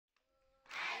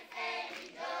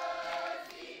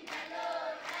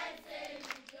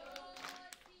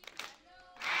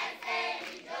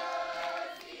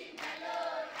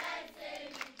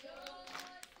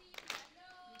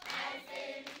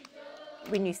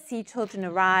when you see children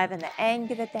arrive and the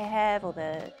anger that they have or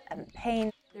the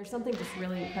pain. There's something just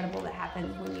really incredible that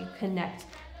happens when you connect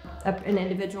an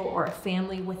individual or a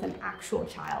family with an actual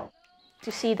child.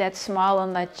 To see that smile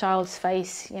on that child's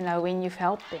face, you know, when you've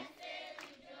helped them.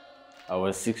 I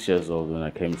was 6 years old when I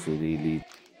came to the elite.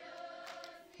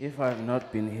 If I had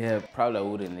not been here, probably I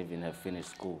wouldn't even have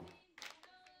finished school.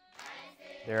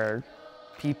 There are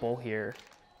people here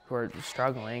who are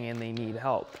struggling and they need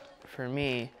help. For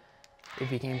me, it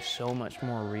became so much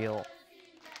more real.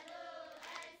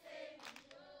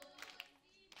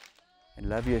 And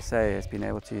LoVE USA has been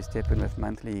able to step in with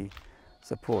monthly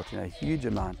support, a huge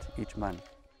amount each month.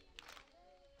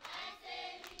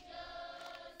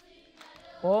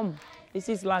 Home. This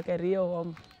is like a real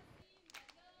home.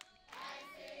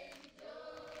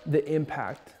 The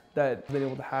impact that I've been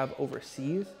able to have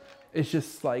overseas is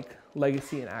just like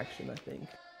legacy in action, I think.